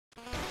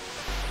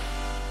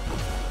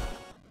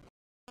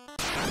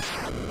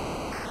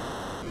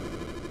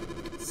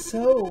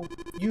So,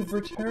 you've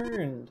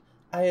returned.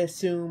 I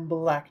assume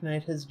Black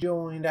Knight has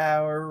joined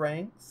our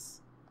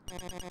ranks?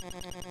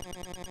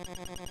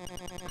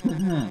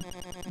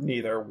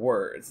 Neither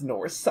words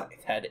nor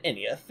sight had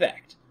any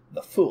effect.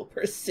 The fool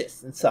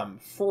persists in some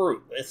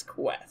fruitless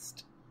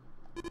quest.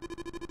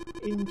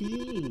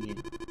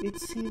 Indeed. It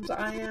seems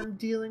I am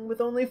dealing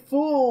with only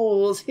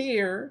fools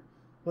here.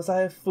 Was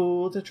I a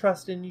fool to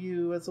trust in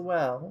you as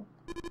well?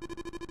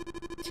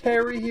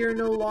 Tarry here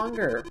no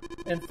longer,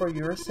 and for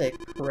your sake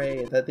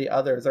pray that the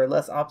others are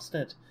less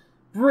obstinate.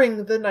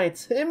 Bring the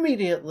knights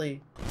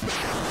immediately!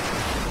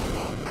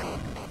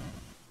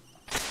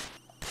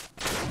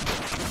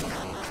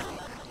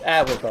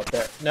 Ah, we'll go up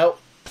there. Nope.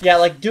 Yeah,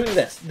 like doing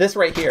this. This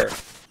right here.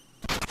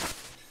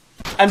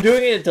 I'm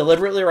doing it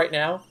deliberately right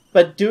now,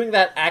 but doing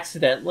that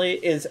accidentally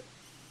is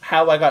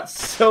how I got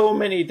so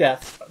many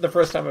deaths the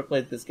first time I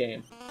played this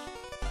game.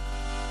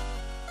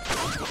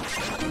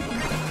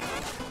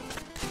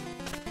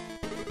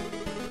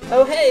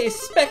 Oh hey,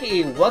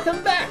 Specky!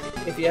 Welcome back!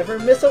 If you ever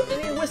miss out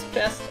any wisp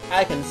chests,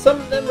 I can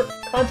summon them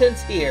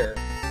contents here.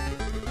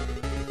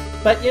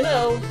 But you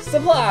know,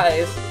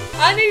 supplies!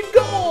 I need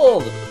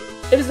gold!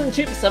 It isn't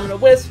cheap to summon a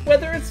wisp,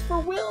 whether it's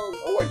for will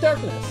or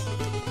darkness.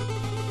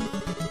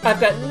 I've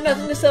got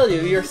nothing to sell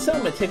you, you're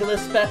so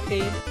meticulous,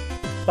 Specky.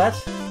 But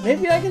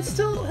maybe I can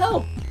still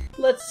help.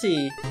 Let's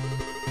see.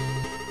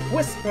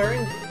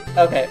 Whispering...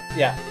 Okay,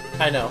 yeah,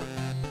 I know.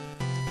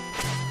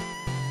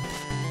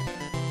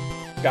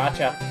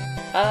 Gotcha.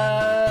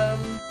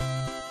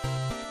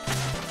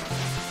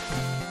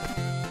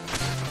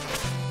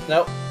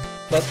 Nope.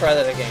 Let's try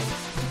that again.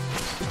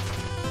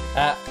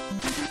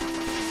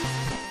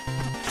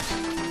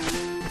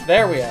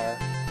 There we are.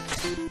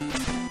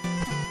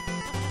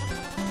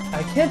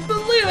 I can't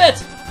believe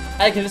it!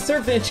 I can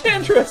serve the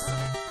Enchantress!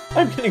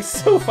 I'm getting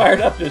so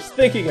fired up just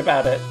thinking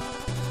about it.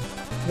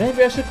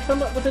 Maybe I should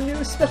come up with a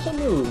new special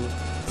move.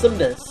 Something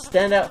to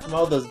stand out from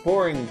all those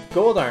boring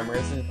gold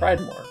armors in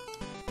Pridemore.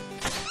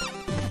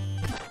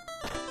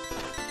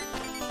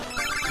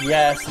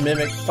 Yes,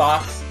 Mimic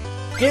Fox.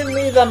 Give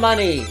me the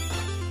money!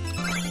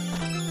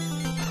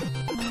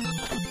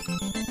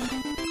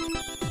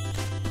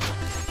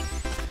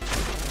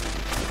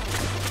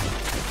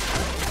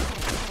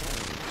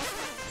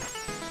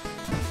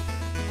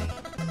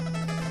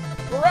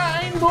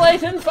 Grind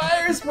blatant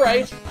fires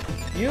bright.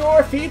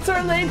 Your feats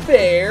are laid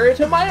bare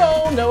to my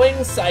own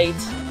knowing sight.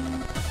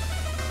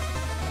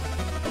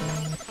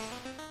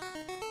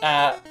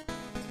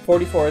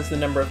 44 is the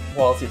number of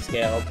walls you've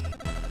scaled.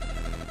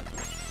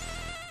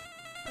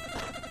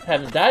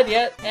 Haven't died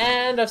yet,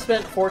 and I've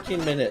spent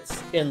 14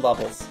 minutes in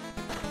levels.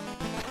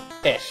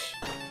 Ish.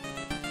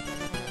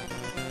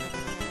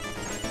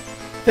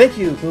 Thank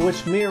you,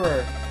 Bewitched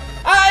Mirror.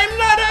 I'm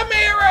not a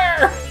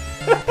mirror!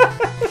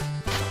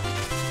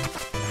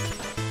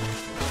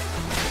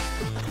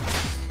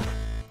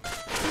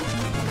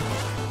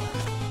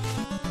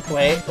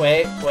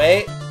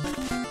 Wait.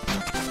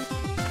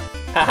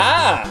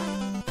 Haha!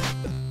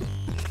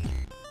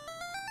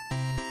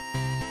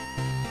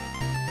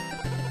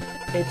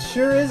 It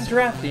sure is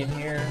drafty in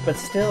here, but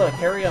still I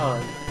carry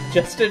on.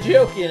 Just a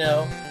joke, you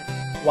know.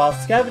 While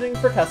scavenging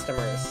for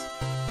customers.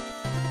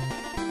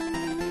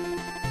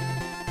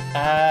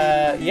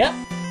 Yep.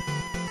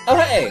 Oh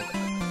hey!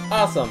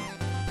 Awesome.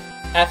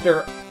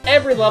 After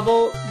every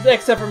level,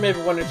 except for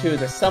maybe 1 or 2,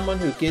 there's someone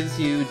who gives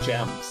you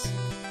gems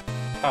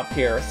up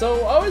here,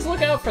 so always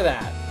look out for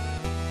that.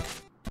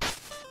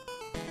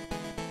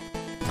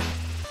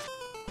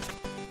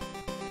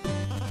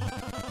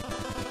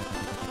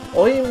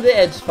 I'm the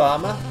Edge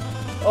Farmer.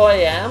 I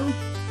am.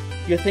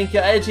 You think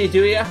you're edgy,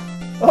 do ya?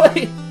 I'll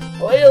be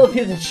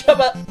the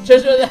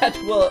judge of that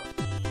will.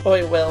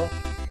 I will.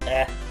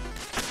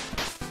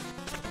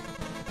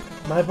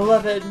 My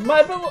beloved,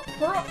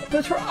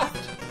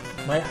 betrothed!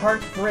 My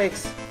heart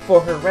breaks, for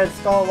her red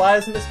skull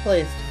lies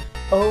misplaced.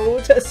 Oh,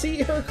 to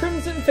see her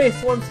crimson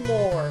face once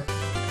more!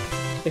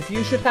 If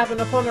you should happen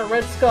upon a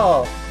red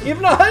skull,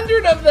 even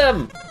 100 of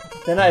them,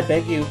 then I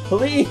beg you,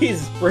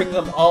 please bring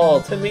them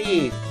all to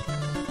me.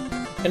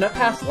 In a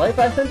past life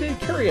I hunted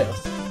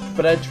curios,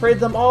 but I'd trade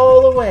them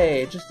all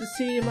away just to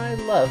see my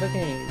love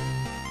again.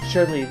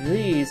 Surely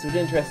these would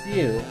interest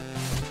you.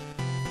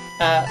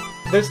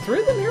 There's 3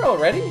 of them here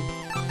already?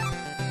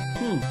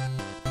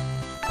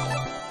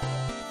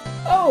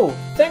 Oh,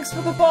 thanks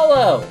for the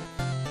follow!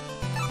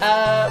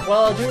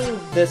 Well, I'll do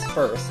this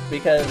first,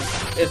 because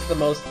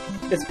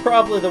it's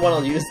probably the one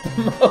I'll use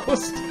the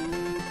most.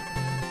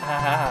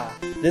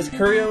 This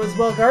curio is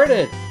well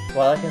guarded.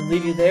 While I can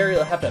leave you there,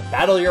 you'll have to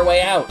battle your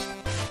way out.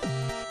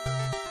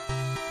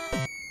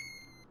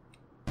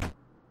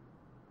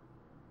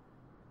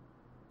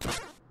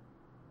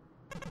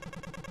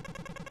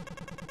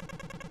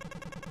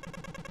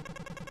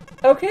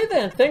 Okay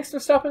then, thanks for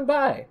stopping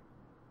by.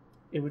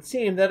 It would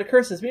seem that a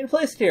curse has been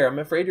placed here. I'm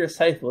afraid your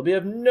scythe will be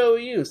of no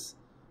use.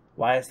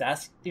 Why is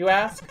that, you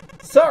ask?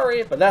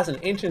 Sorry, but that's an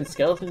ancient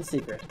skeleton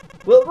secret.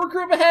 We'll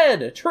regroup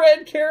ahead.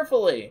 Tread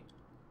carefully.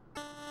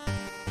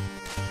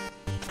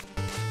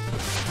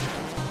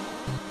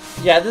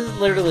 Yeah, this is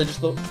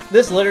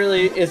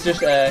literally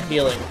just a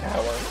healing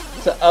power.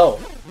 So, oh.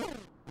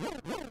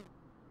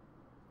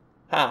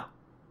 Ha.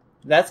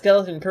 That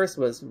skeleton curse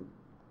was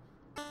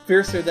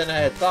fiercer than I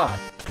had thought.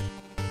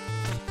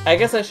 I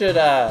guess I should,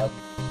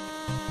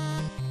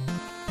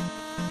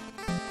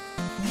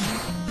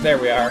 there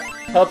we are.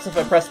 Helps if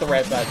I press the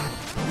right button.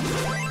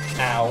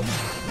 Ow.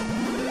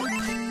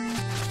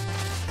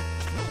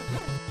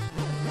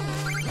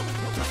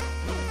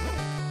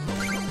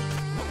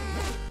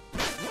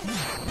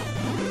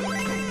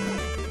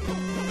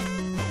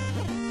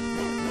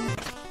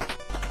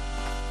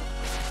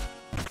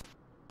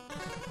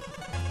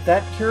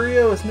 That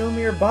curio is no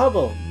mere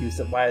bauble. Use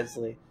it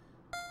wisely.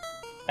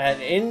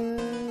 And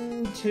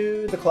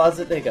into the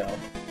closet they go.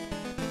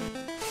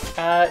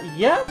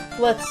 Yeah,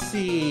 let's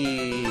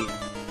see.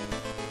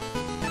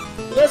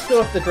 Let's go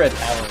with the Dread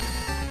Talon.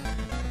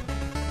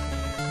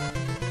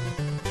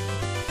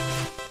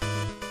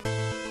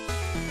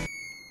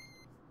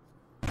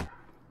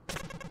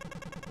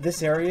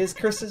 This area is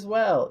cursed as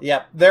well.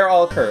 Yep, they're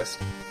all cursed.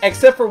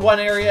 Except for one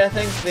area, I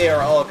think they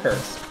are all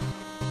cursed.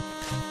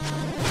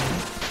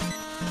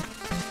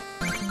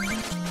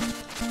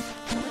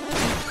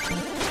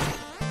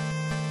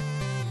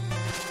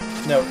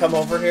 No, come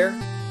over here.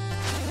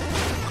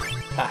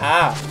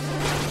 Haha.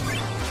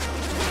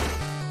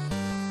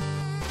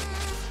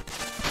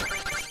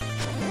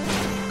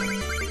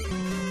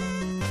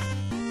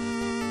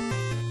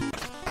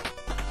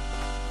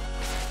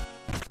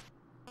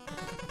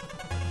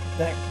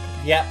 That,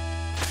 yep.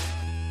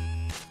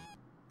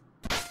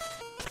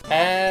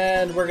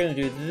 And we're gonna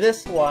do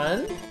this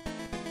one.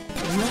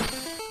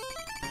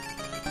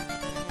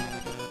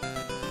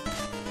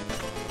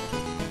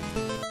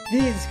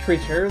 These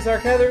creatures are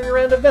gathering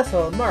around a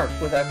vessel marked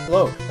with a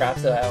cloak.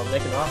 Perhaps I'll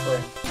make an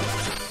offering.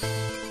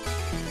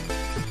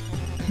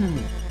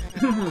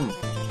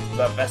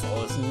 The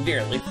vessel is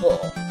nearly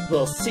full.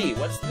 We'll see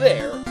what's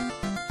there.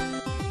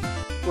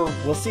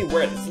 We'll see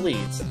where this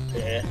leads.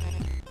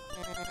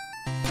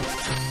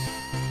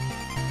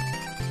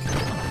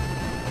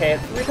 Okay,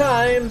 3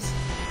 times.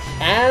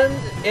 And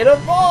it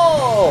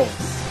evolves!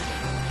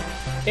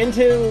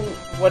 Into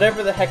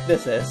whatever the heck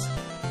this is.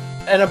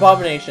 An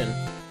abomination.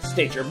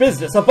 State your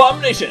business,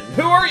 abomination!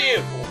 Who are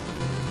you?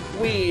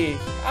 We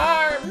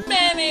are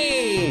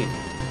many!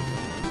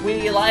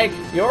 We like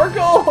your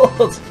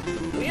gold!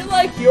 We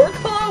like your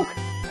cloak!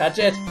 Touch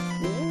it!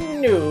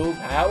 New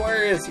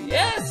powers,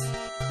 yes!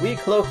 We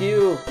cloak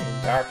you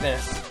in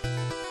darkness.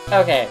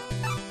 Okay,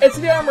 it's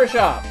the armor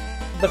shop.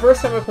 The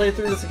first time I played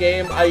through this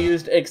game, I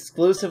used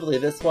exclusively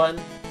this one.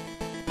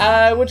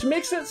 Which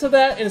makes it so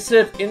that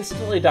instead of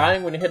instantly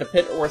dying when you hit a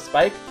pit or a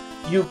spike,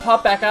 you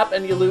pop back up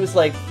and you lose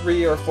like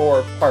 3 or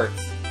 4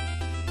 parts.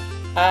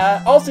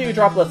 Also you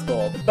drop less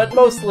gold, but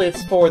mostly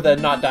it's for the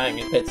not dying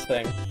in pits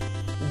thing.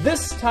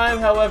 This time,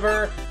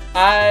 however,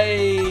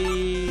 I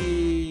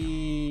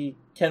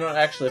cannot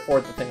actually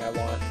afford the thing I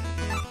want.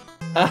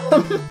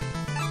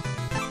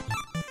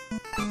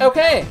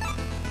 Okay.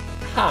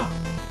 Huh.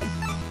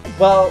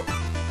 Well,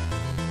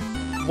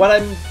 what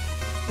I'm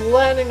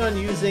planning on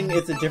using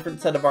is a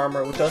different set of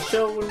armor, which I'll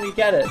show when we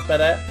get it,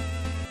 but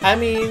I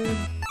mean...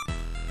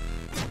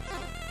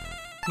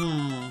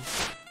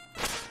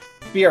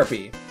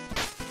 BRB.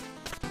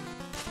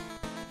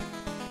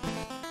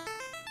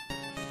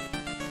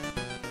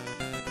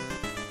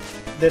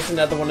 There's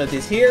another one of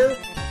these here.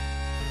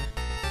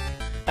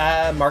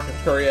 Mark of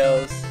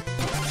Curios.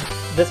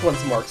 This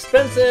one's more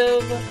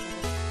expensive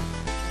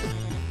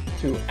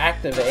to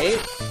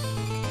activate.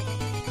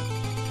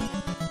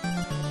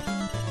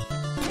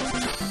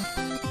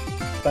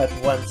 But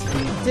once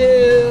we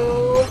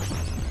do...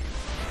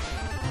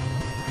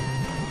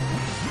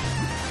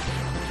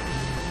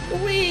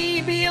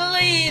 we be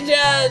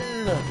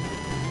Legion!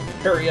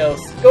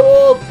 Curios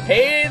gold,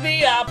 pay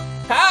thee up!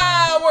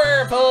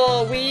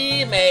 Powerful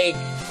we make!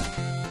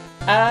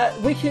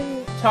 We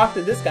can talk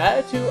to this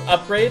guy to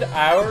upgrade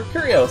our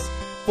Curios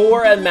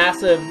for a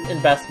massive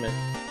investment.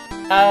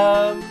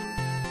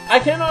 I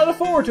cannot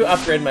afford to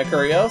upgrade my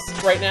Curios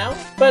right now,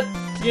 but,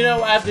 you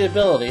know, I have the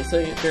ability,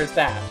 so there's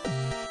that.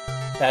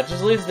 That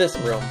just leaves this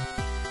room.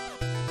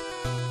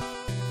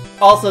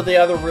 Also, the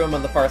other room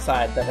on the far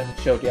side that I haven't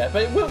showed yet,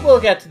 but we'll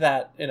get to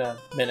that in a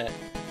minute.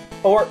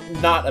 Or,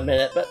 not a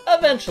minute, but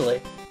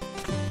eventually.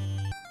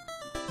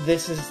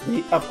 This is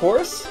the, of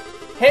course,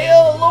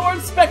 Hail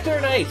Lord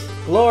Spectre Knight!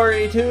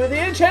 Glory to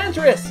the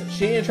Enchantress!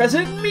 She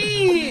entrusted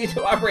me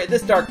to operate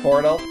this dark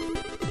portal.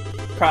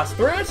 Cross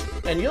through it,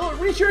 and you'll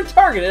reach your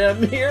target in a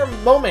mere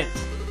moment.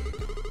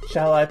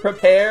 Shall I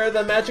prepare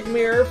the magic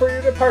mirror for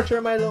your departure,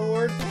 my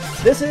lord?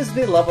 This is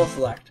the level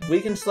select.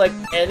 We can select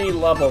any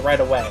level right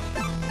away.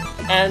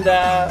 And,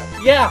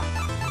 yeah,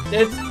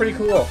 it's pretty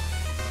cool.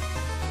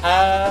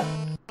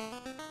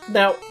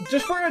 Now,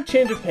 just for a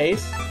change of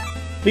pace,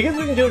 because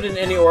we can do it in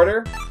any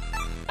order,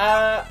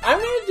 I'm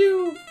gonna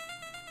do...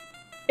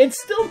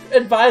 It's still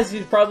advised you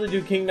to probably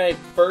do King Knight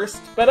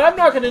first, but I'm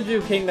not gonna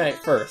do King Knight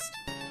first.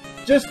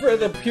 Just for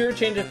the pure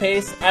change of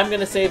pace, I'm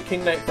gonna save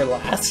King Knight for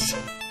last.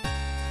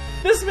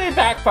 This may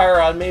backfire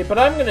on me, but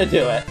I'm gonna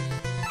do it.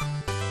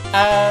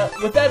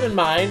 With that in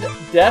mind,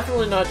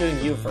 definitely not doing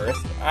you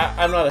first.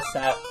 I'm not a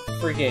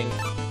freaking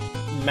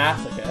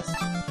masochist.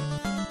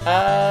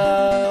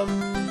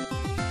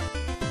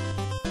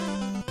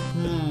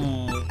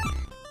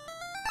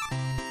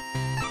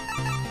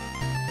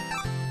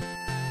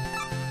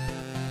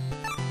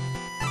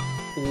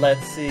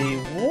 Let's see,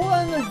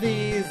 one of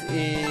these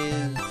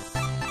is...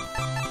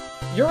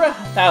 You're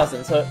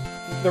 1,000, so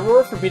the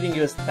reward for beating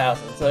you is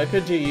 1,000, so I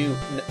could do you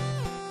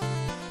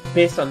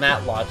based on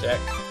that logic.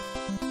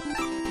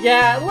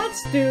 Yeah,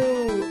 let's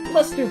do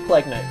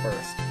Plague Knight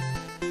first.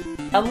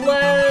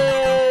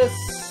 Unless...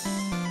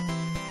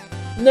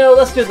 No,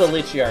 let's do the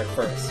Lich Yard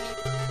first.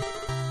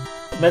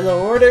 My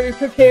lord, are you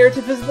prepared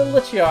to visit the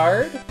Lich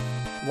Yard?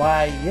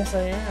 Why, yes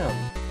I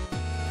am.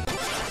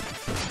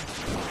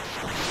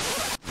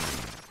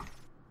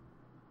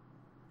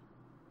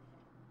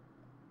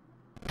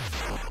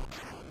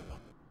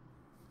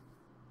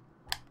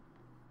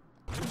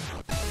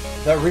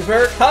 The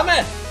Reaper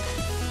cometh!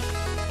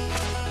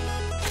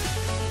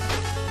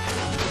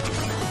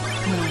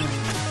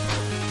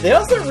 They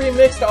also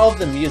remixed all of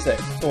the music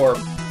for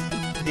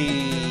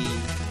the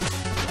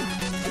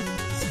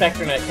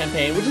Spectre Knight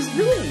campaign, which is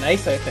really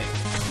nice, I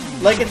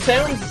think. Like, it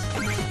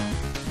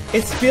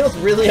feels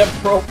really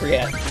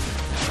appropriate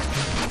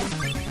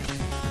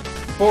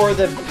for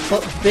the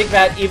big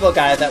bad evil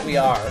guy that we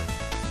are.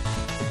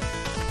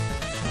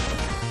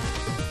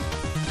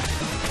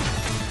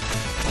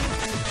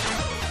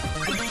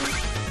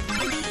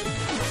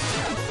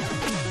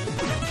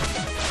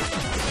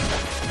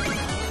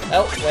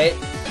 Oh, wait.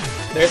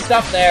 There's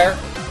stuff there.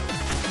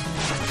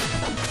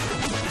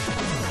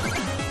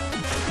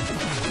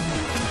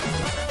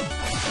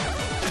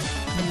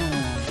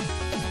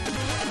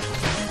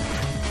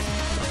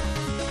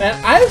 Man,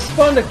 I've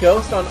spawned a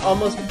ghost on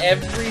almost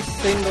every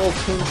single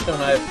tombstone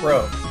I've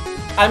broke.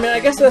 I mean, I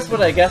guess that's what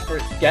I get for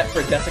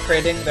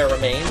desecrating their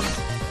remains.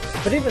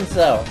 But even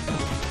so,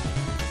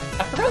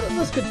 I forgot that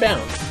those could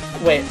bounce.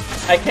 Wait,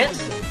 I can't?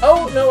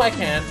 Oh, no, I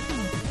can.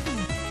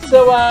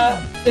 So,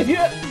 if you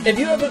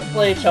haven't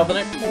played Shovel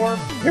Knight before,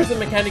 here's a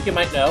mechanic you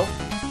might know,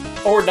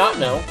 or not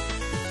know,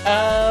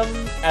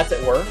 as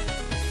it were.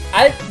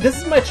 This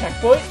is my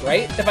checkpoint,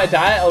 right? If I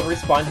die, I'll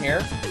respawn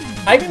here.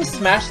 I can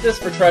smash this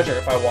for treasure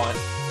if I want.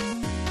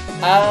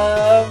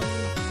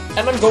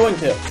 And I'm going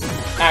to,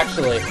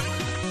 actually.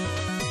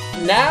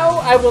 Now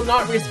I will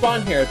not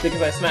respawn here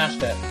because I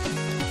smashed it.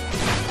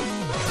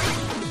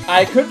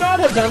 I could not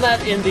have done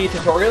that in the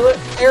tutorial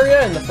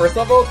area in the first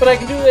level, but I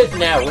can do it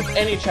now with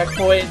any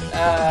checkpoint,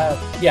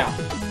 yeah.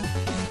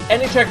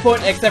 Any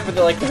checkpoint except for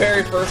the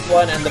very first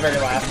one and the very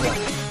last one.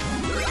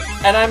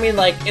 And I mean,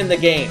 like, in the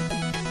game.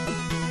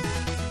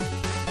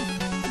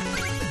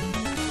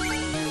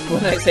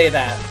 When I say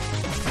that.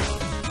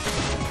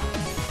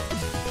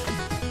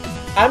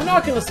 I'm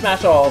not gonna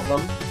smash all of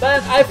them,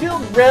 but I feel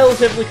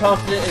relatively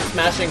confident in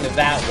smashing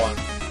that one.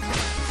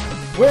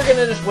 We're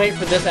gonna just wait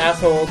for this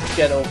asshole to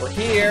get over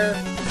here,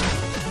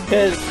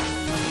 because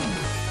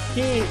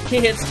he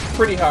hits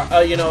pretty hard. Oh,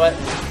 you know what?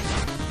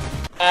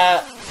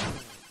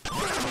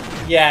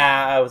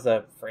 Yeah, I was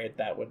afraid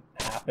that would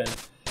happen.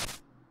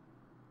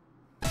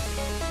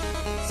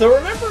 So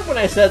remember when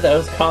I said that I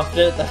was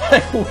confident that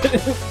I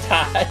wouldn't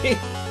die?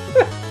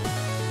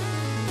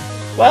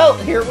 Well,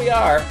 here we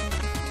are.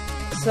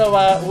 So,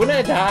 when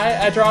I die,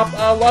 I drop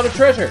a lot of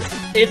treasure.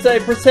 It's a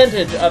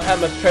percentage of how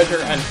much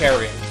treasure I'm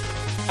carrying.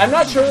 I'm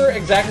not sure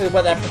exactly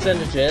what that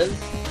percentage is,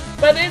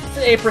 but it's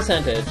a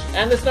percentage,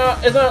 and it's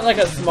not like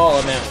a small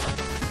amount,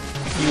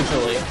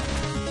 usually.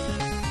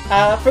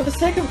 For the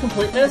sake of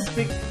completeness,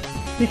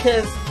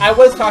 because I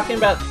was talking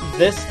about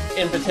this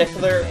in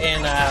particular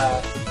in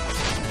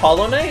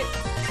Hollow Knight,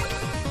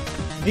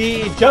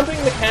 the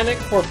jumping mechanic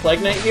for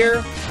Plague Knight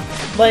here,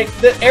 like,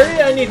 the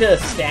area I need to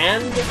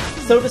stand,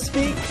 so to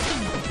speak,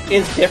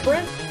 is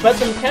different, but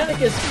the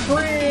mechanic is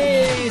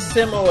pretty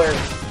similar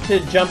to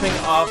jumping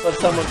off of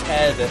someone's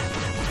head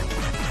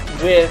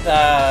with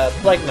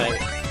Plague Knight.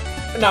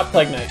 Not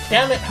Plague Knight.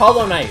 Damn it,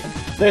 Hollow Knight.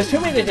 There's too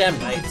many damn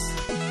knights.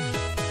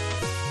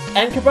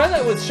 And combine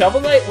that with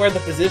Shovel Knight, where the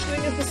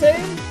positioning is the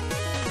same,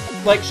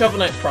 like Shovel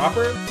Knight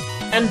proper,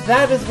 and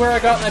that is where I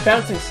got my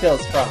bouncing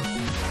skills from.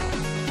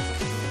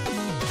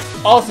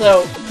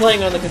 Also,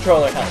 playing on the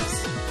controller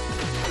helps.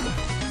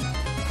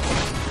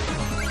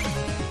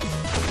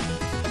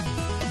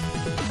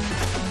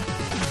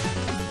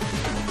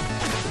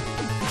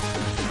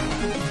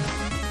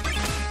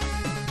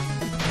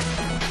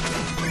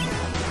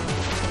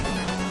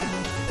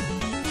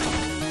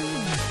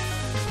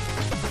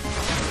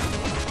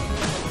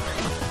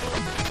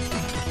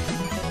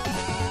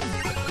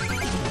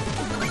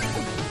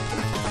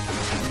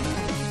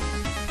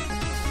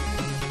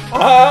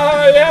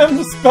 I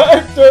am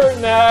Spectre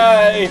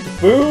Knight!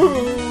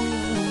 Boo!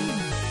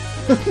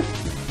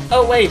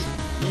 Oh wait,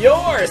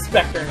 you're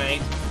Spectre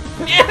Knight!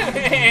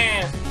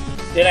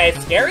 Did I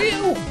scare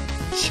you?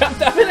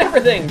 Jumped up and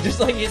everything, just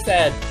like you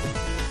said.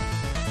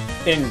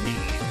 Indeed.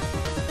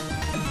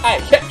 I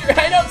kept your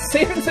hideout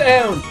safe and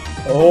sound!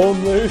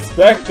 Only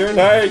Spectre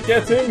Knight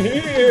gets in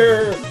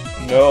here!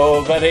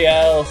 Nobody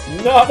else,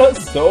 not a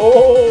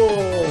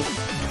soul!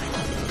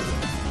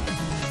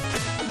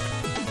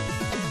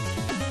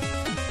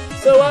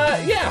 So,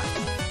 yeah.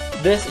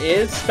 This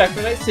is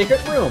Spectre Knight's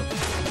secret room.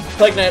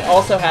 Plague Knight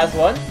also has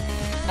one.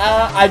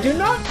 I do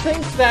not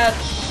think that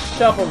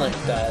Shovel Knight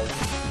does.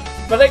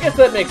 But I guess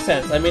that makes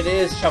sense. I mean, it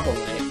is Shovel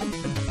Knight.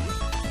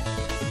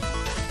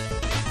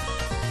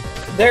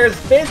 There's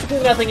basically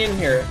nothing in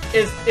here.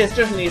 It's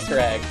just an Easter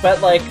egg. But,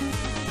 like,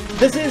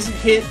 this is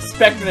his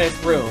Spectre Knight's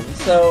room,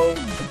 so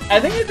I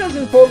think it does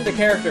inform the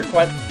character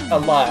quite a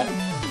lot.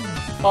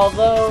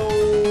 Although,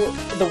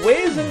 the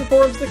ways it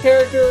informs the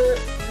character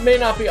may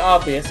not be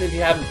obvious if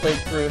you haven't played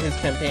through his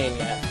campaign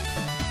yet.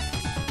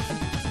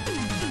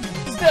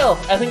 Still,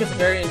 I think it's a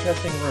very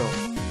interesting room.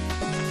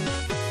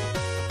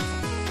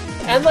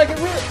 And, like, a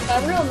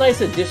real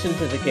nice addition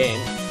to the game.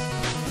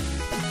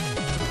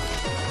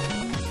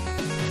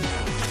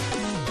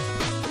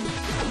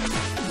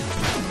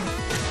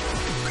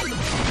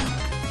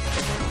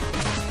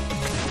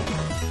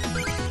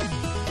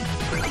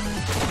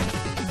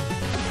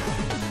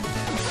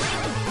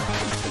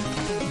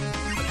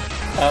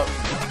 Oh,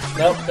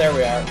 nope, there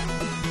we are.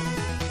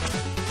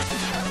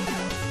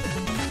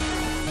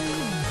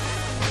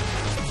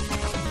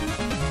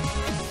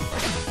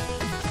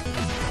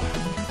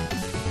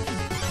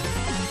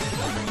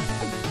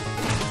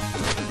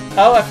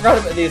 Oh, I forgot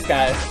about these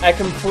guys. I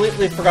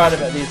completely forgot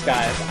about these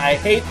guys. I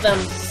hate them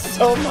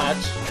so much.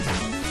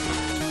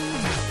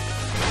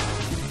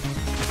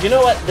 You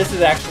know what? This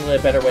is actually a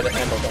better way to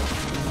handle them.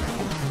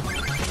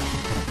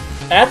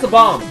 That's a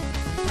bomb.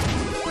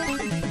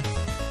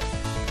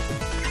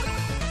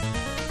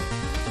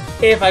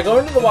 If I go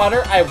into the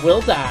water, I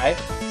will die.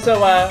 So,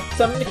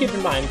 something to keep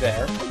in mind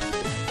there.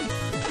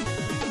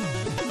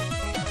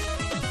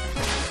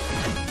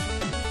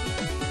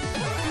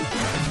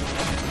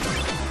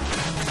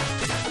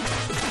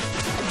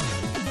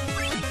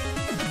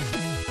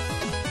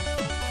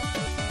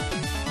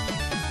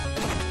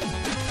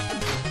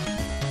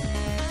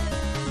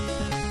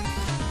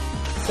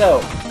 So,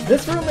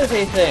 this room is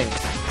a thing.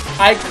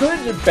 I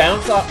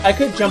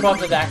could jump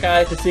off of that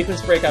guy to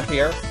sequence break up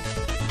here,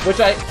 which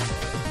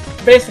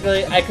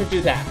basically, I could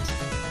do that.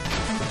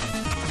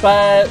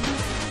 But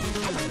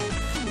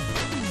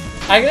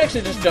I can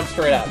actually just jump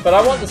straight up, but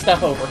I want the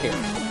stuff over here.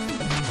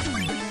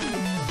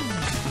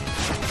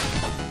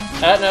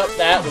 No,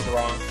 that was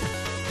wrong.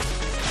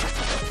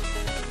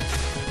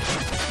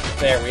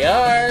 There we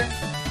are.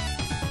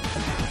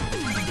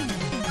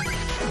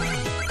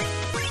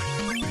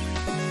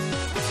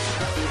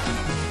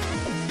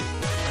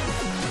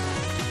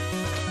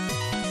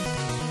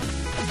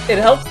 It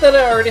helps that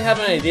I already have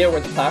an idea where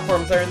the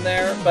platforms are in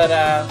there, but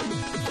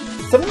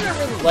something I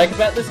really like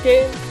about this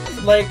game,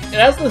 like, it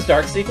has those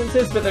dark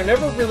sequences, but they're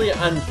never really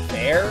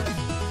unfair.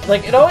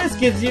 Like, it always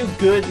gives you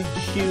good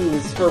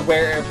cues for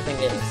where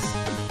everything is.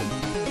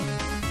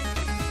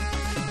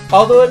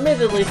 Although,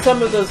 admittedly,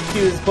 some of those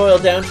cues boil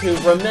down to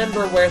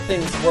remember where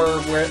things were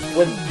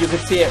when you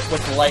could see it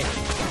with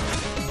lightning.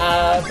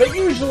 But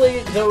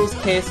usually those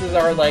cases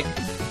are like...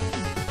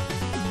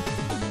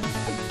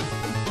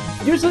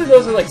 Usually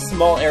those are like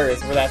small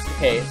areas where that's the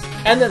case.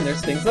 And then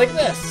there's things like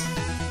this.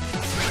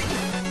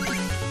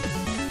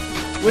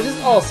 Which is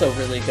also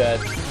really good.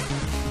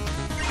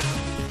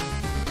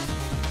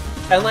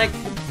 And like,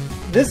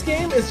 this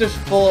game is just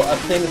full of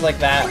things like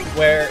that,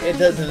 where it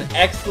does an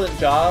excellent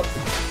job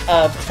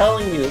of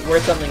telling you where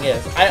something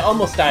is. I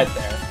almost died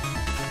there.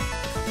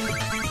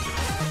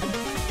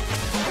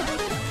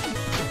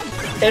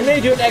 It may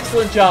do an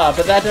excellent job,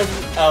 but that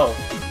doesn't... Oh.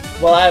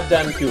 Well, I've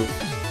done goofed.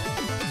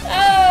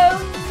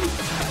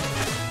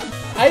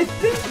 I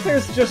think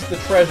there's just the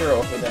treasure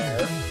over there.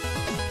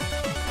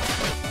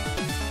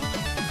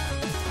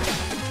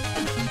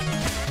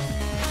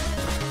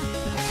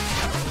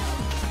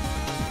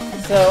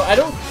 So, I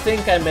don't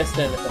think I missed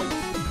anything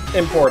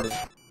important.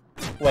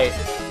 Wait.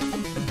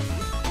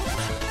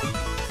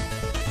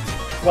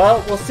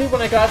 Well, we'll see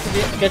when I get to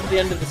the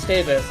end of the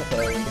stage, I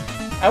suppose.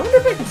 I wonder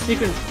if I can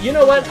sequence... You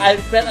know what? I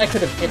bet I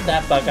could have hit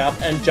that bug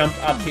up and jumped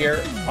up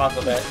here off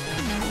of it.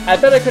 I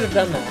bet I could have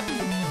done that.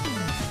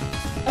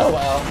 Oh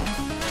well.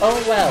 Oh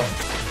well.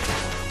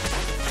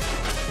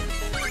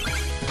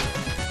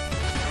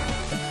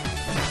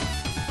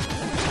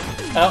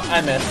 Oh,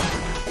 I missed.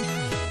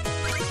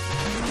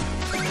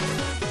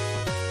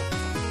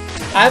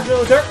 I have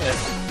no darkness.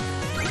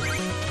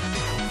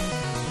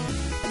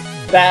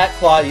 That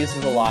claw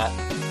uses a lot,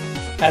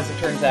 as it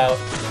turns out.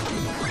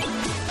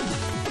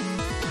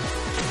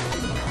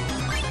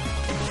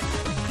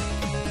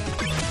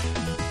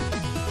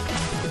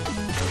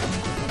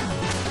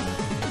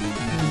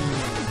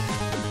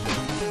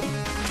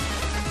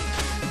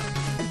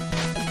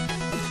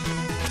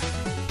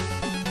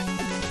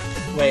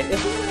 Wait,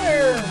 isn't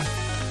there...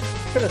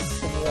 I could have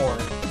sworn.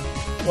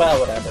 Well,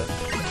 whatever.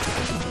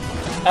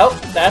 Oh,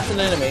 that's an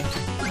enemy.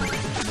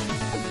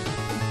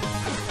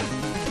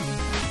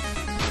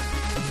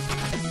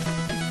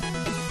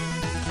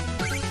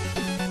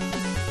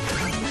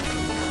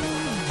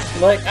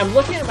 Like, I'm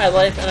looking at my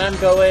life and I'm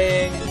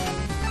going,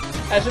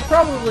 I should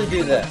probably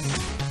do this.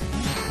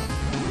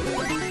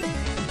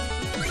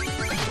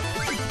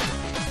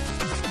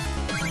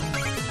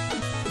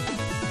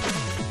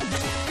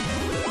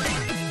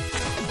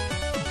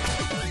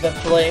 The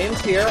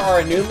flames here are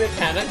a new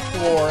mechanic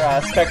for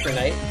Spectre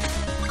Knight.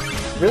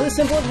 Really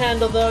simple to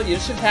handle though, you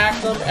just attack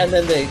them and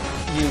then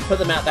you put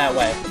them out that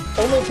way.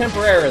 Only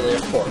temporarily,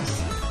 of course.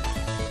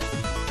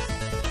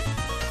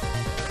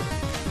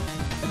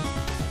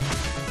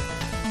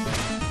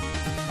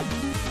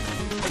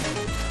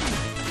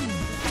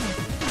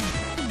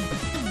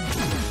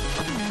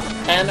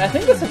 And I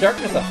think it's a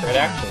darkness upgrade,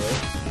 actually.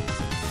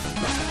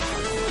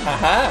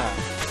 Haha!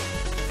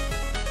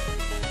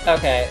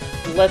 Okay,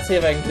 let's see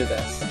if I can do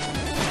this.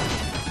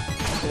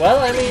 Well,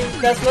 I mean,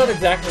 that's not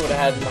exactly what I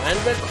had in mind,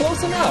 but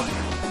close enough!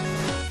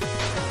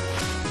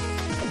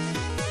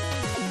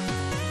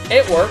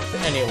 It worked,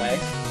 anyway.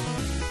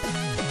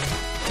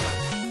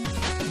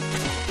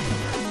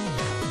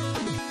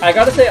 I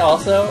gotta say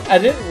also, I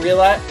didn't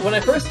realize, when I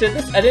first did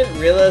this, I didn't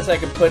realize I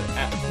could put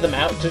them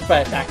out just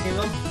by attacking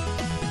them.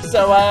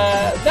 So,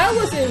 that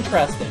was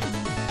interesting.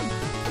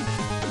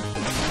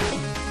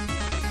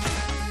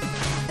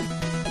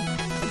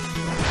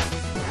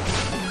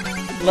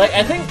 Like,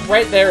 I think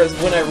right there is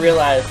when I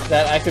realized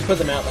that I could put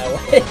them out that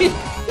way.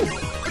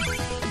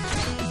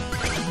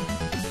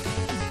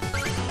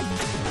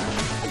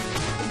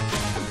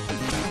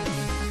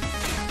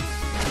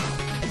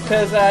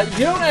 Because,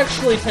 you don't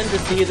actually tend to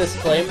see this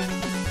flame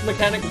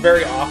mechanic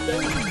very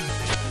often.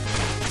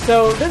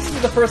 So, this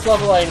is the first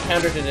level I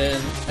encountered it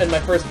in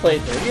my first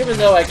playthrough, even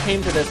though I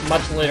came to this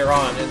much later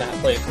on in that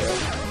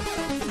playthrough.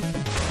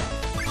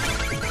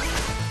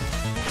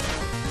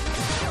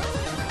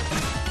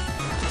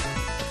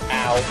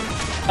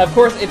 Of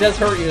course, it does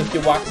hurt you if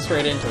you walk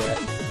straight into it.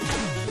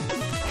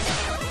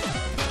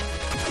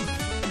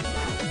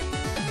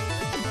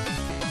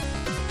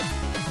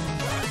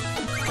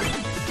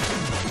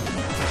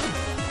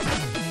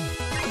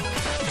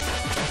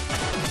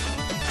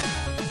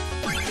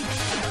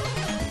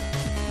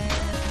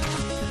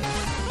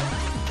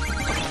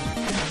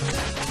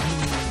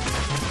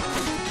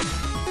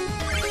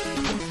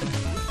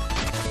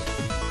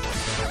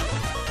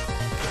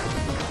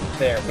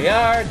 There we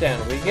are,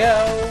 down we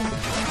go.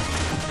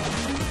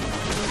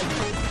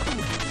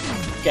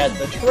 Get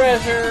the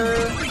treasure.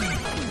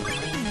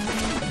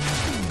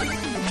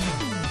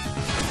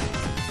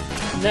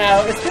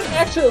 Now, it's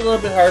actually a little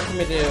bit hard for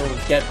me to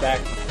get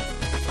back.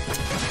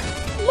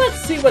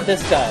 Let's see what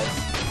this does.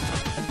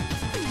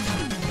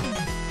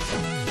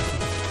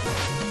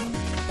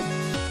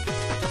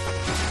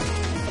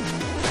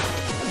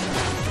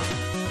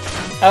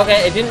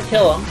 Okay, it didn't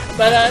kill him,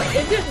 but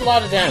it did a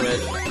lot of damage.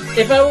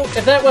 If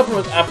that weapon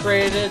was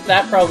upgraded,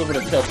 that probably would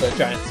have killed the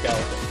giant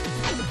skeleton.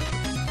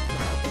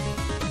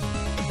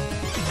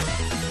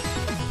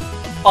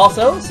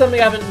 Also,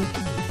 something I haven't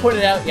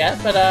pointed out yet,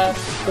 but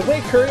the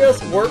way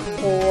Curios work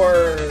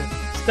for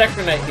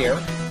Spectre Knight here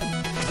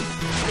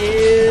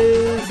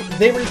is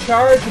they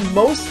recharge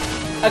most...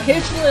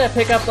 Occasionally I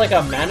pick up like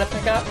a mana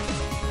pickup,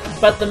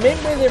 but the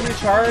main way they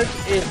recharge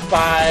is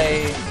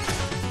by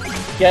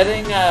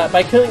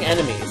by killing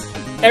enemies.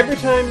 Every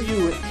time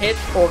you hit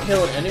or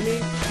kill an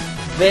enemy,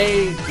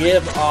 they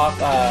give off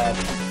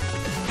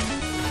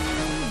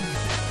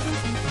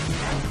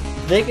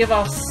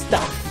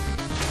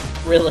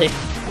stuff, really,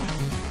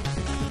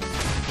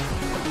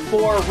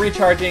 for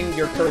recharging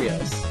your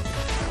Curios.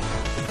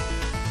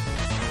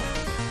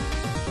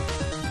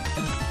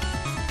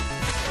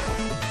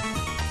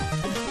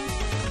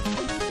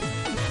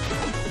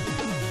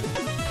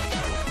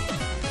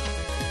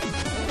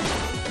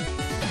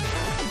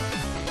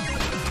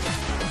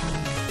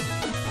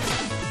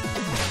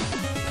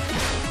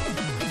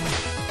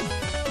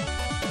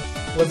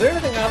 Was there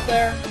anything out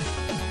there?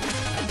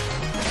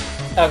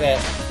 Okay,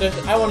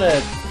 I want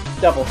to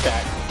double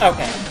check.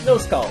 Okay, no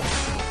skulls.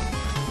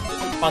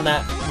 On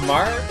that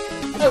mark?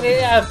 Okay,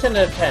 yeah, I have 10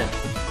 out of 10.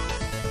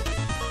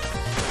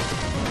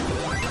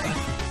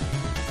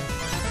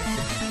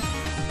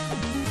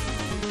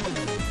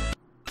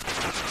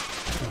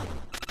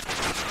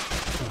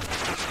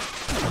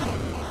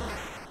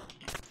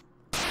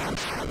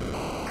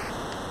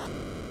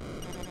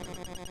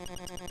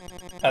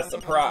 A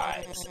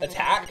surprise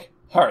attack?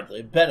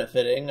 Hardly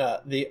befitting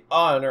the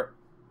honorable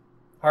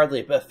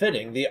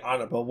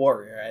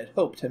warrior I'd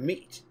hoped to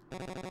meet.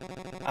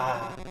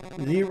 Ah,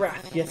 the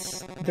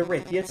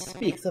Rathius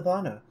speaks of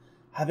honor,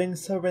 having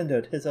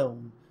surrendered his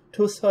own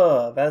to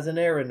serve as an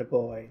errand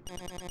boy.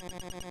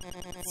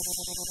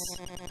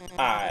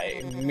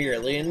 I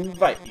merely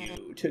invite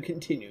you to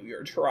continue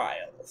your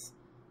trials.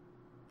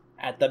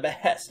 At the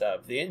behest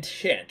of the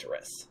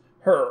Enchantress,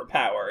 her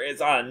power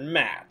is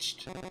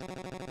unmatched,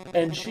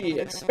 and she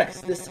expects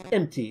this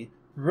empty,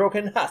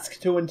 broken husk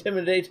to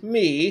intimidate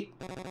me.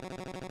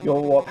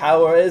 Your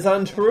power is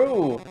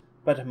untrue,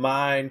 but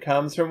mine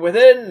comes from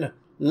within.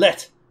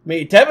 Let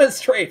me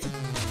demonstrate!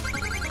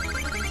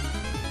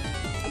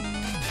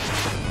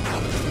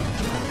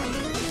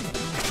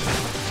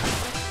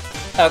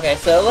 Okay,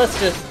 so let's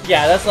just...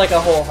 Yeah, that's like a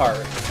whole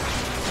heart.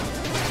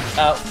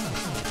 Oh.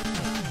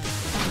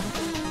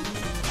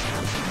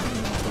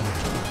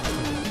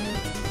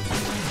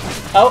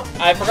 Oh,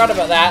 I forgot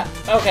about that.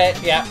 Okay,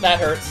 yeah, that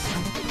hurts.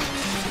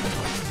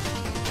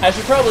 I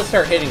should probably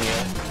start hitting you.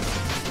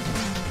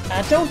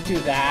 Don't do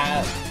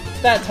that.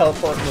 That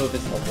teleport move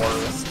is the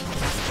worst.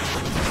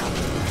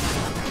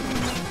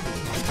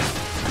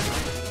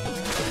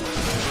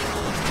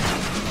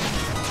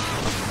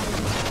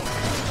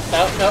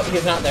 Oh, no,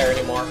 he's not there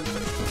anymore.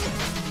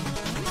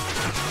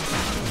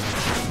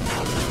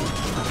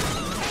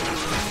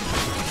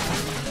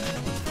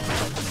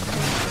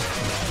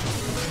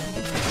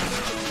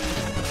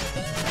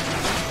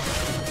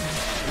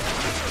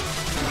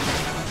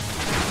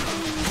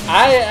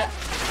 I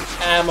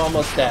am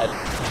almost dead.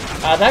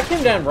 That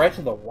came down right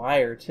to the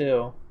wire,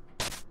 too.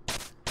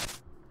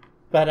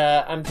 But,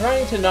 I'm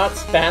trying to not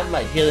spam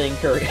my healing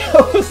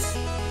curios.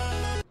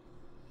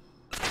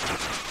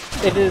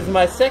 It is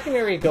my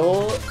secondary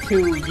goal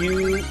to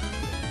use,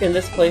 in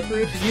this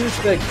playthrough, to use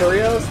the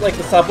curios, like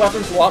the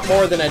sub-weapons, a lot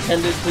more than I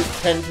tend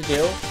to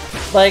do.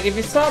 Like, if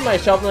you saw my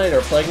Shovel Knight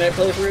or Plague Knight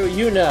playthrough,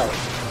 you know.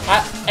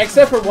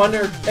 Except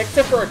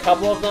for a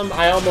couple of them,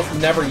 I almost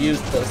never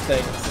used those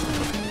things.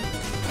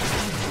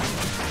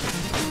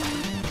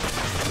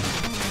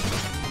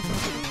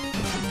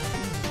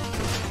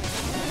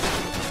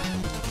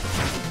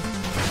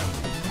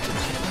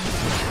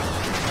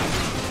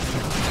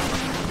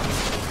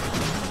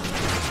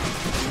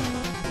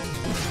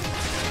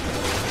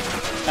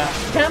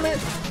 Damn it!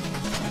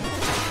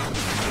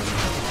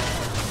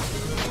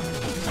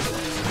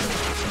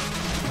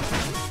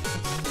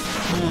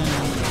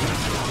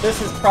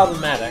 This is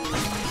problematic.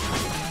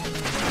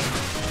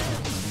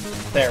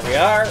 There we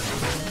are.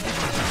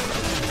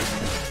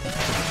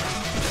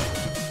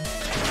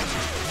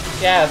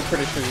 Yeah, I was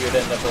pretty sure you'd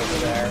end up over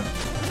there.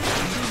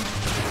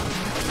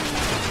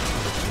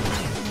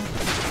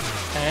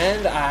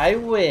 And I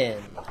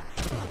win.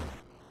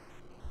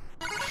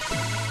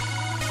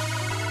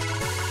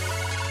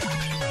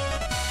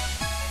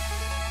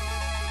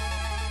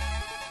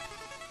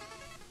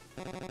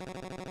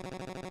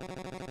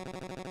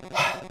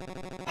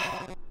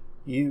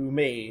 You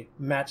may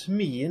match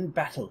me in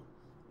battle,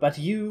 but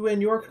you and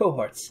your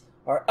cohorts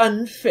are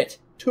unfit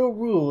to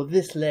rule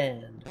this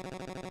land.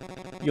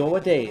 Your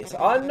days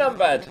are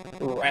numbered,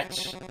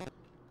 wretch.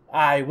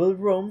 I will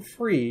roam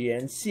free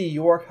and see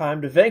your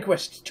kind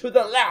vanquished to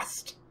the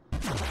last.